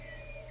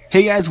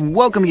Hey guys,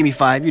 welcome to Give Me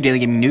 5, your daily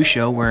gaming news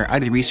show where I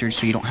do the research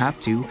so you don't have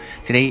to.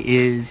 Today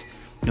is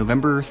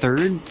November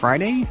 3rd,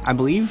 Friday, I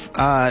believe.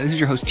 This is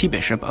your host, T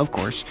Bishop, of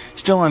course.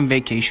 Still on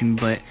vacation,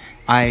 but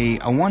I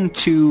want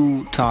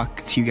to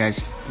talk to you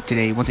guys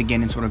today, once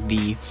again, in sort of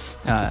the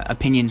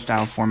opinion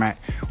style format,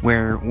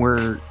 where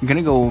we're going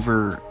to go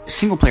over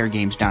single-player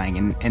games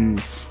dying,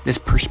 and this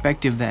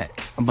perspective that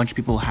a bunch of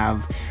people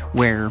have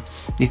where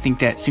they think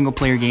that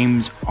single-player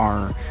games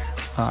are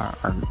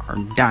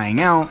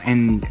dying out,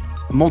 and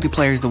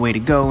multiplayer is the way to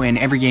go, and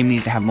every game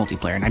needs to have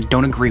multiplayer, and I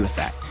don't agree with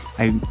that.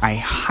 I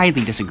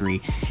highly disagree,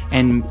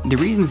 and the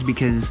reason is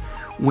because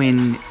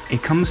when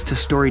it comes to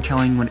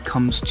storytelling, when it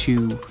comes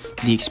to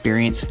the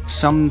experience,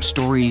 some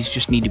stories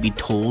just need to be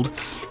told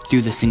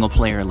through the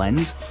single-player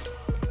lens.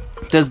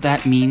 Does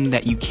that mean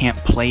that you can't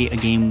play a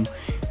game,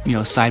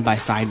 side by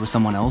side with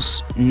someone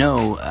else?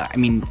 No.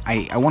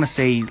 I want to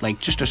say,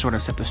 just to sort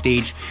of set the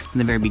stage from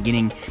the very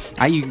beginning,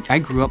 I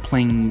grew up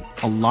playing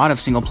a lot of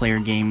single-player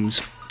games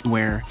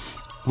where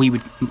we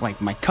would,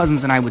 my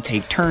cousins and I would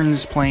take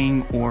turns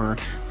playing, or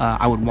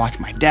I would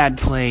watch my dad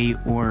play,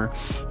 or,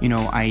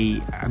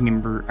 I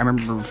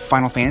remember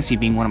Final Fantasy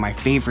being one of my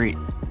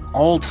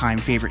all-time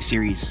favorite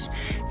series,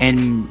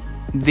 and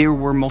there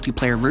were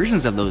multiplayer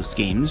versions of those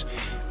games,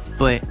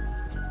 but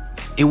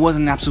it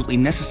wasn't absolutely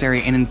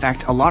necessary, and in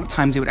fact, a lot of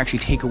times it would actually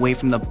take away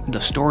from the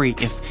story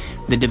if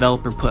the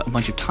developer put a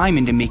bunch of time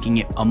into making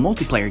it a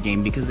multiplayer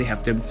game, because they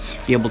have to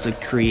be able to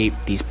create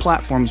these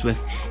platforms with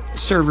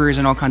servers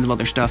and all kinds of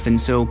other stuff.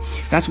 And so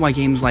that's why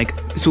games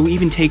so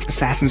even take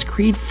Assassin's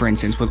Creed, for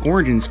instance, with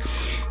Origins.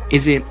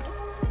 Is it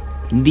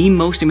the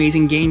most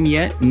amazing game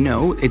yet?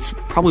 No, it's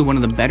probably one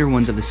of the better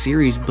ones of the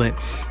series, but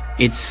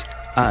it's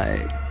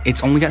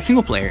only got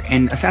single player,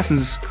 and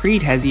Assassin's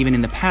Creed has, even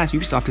in the past,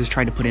 Ubisoft has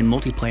tried to put in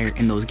multiplayer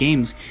in those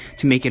games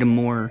to make it a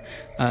more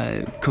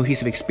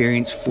cohesive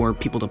experience for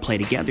people to play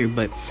together.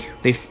 But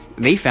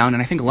they found,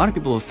 and I think a lot of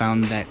people have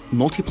found, that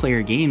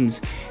multiplayer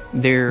games,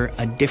 they're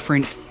a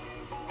different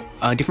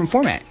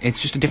format. It's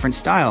just a different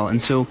style.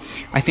 And so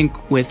I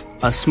think with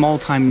a small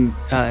time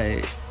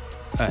not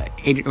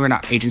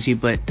agency,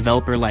 but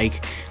developer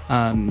like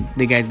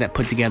the guys that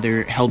put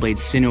together Hellblade: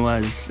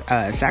 Senua's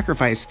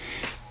Sacrifice,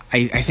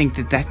 I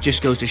think that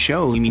just goes to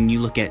show. You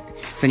look at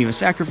Senua's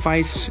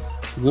Sacrifice,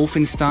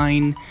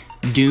 Wolfenstein,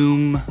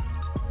 Doom,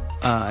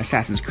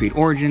 Assassin's Creed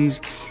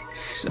Origins,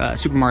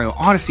 Super Mario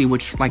Odyssey,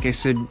 which, like I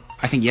said,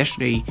 I think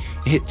yesterday,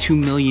 it hit 2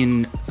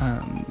 million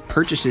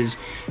purchases,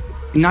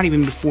 not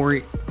even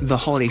before the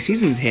holiday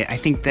seasons hit. I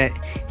think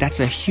that's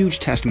a huge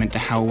testament to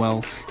how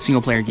well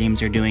single-player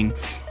games are doing,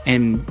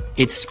 and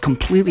it's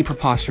completely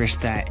preposterous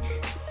that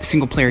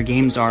single-player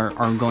games are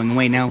going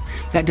away. Now,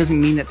 that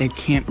doesn't mean that there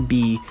can't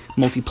be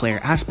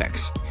multiplayer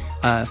aspects.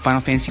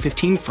 Final Fantasy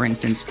 15, for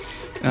instance,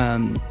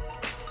 I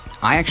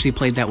actually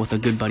played that with a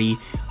good buddy.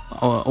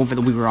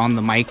 We were on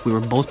the mic, we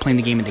were both playing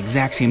the game at the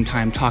exact same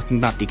time, talking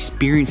about the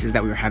experiences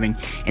that we were having,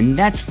 and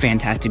that's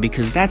fantastic,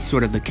 because that's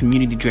sort of the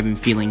community-driven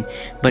feeling.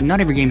 But not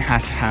every game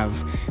has to have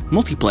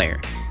multiplayer.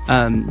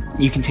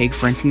 You can take,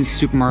 for instance,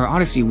 Super Mario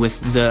Odyssey,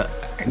 with the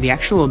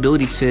actual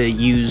ability to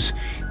use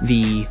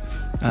the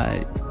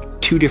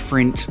two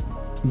different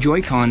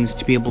Joy-Cons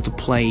to be able to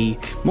play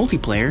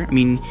multiplayer.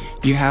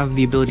 You have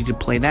the ability to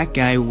play that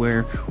guy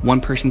where one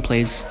person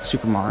plays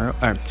Super Mario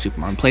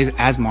plays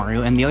as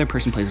Mario, and the other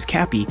person plays as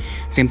Cappy.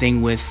 Same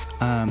thing with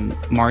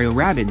Mario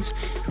Rabbids.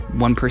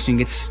 One person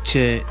gets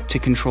to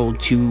control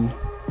two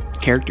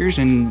characters,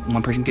 and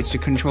one person gets to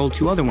control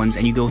two other ones,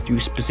 and you go through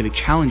specific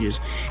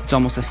challenges. It's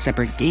almost a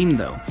separate game,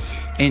 though.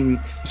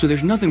 And so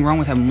there's nothing wrong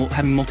with having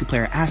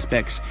multiplayer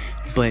aspects,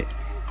 but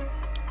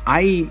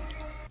I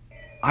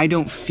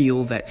don't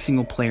feel that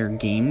single-player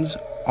games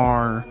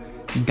are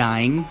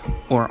dying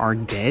or are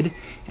dead,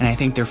 and I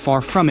think they're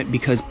far from it,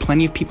 because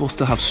plenty of people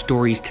still have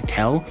stories to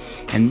tell,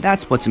 and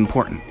that's what's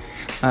important.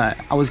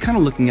 I was kind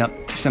of looking up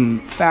some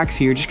facts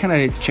here, just kind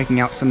of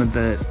checking out some of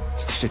the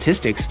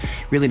statistics,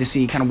 really, to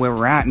see kind of where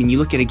we're at. You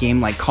look at a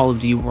game like Call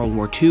of Duty World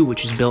War II,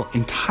 which is built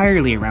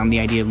entirely around the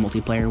idea of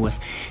multiplayer, with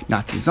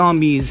Nazi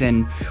zombies,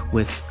 and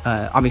with,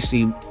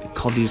 obviously,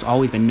 Call of Duty's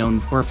always been known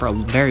for a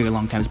very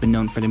long time, has been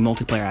known for their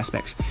multiplayer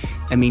aspects.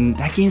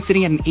 That game's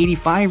sitting at an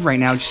 85 right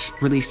now, just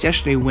released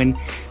yesterday, when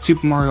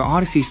Super Mario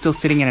Odyssey is still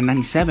sitting at a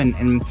 97,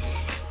 and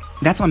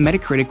that's on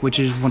Metacritic, which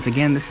is, once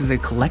again, this is a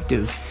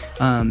collective.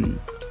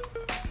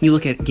 You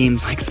look at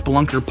games like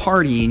Spelunker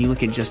Party, and you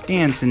look at Just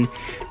Dance, and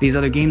these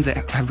other games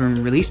that have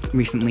been released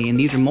recently, and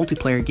these are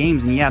multiplayer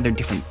games, and yeah, they're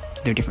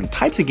different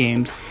types of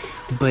games,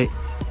 but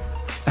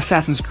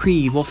Assassin's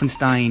Creed,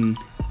 Wolfenstein,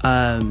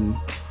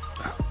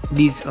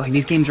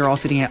 these games are all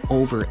sitting at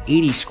over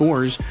 80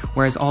 scores,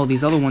 whereas all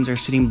these other ones are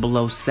sitting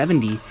below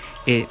 70.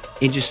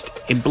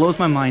 It blows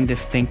my mind to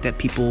think that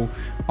people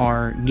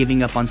are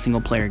giving up on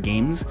single-player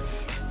games,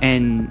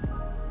 and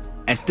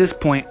at this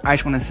point, I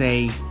just want to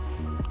say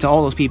to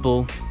all those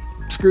people,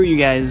 screw you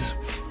guys.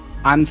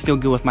 I'm still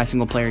good with my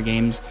single-player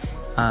games,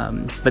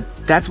 but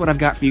that's what I've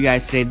got for you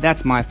guys today.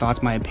 That's my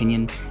thoughts, my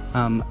opinion.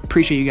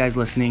 Appreciate you guys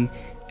listening,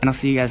 and I'll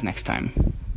see you guys next time.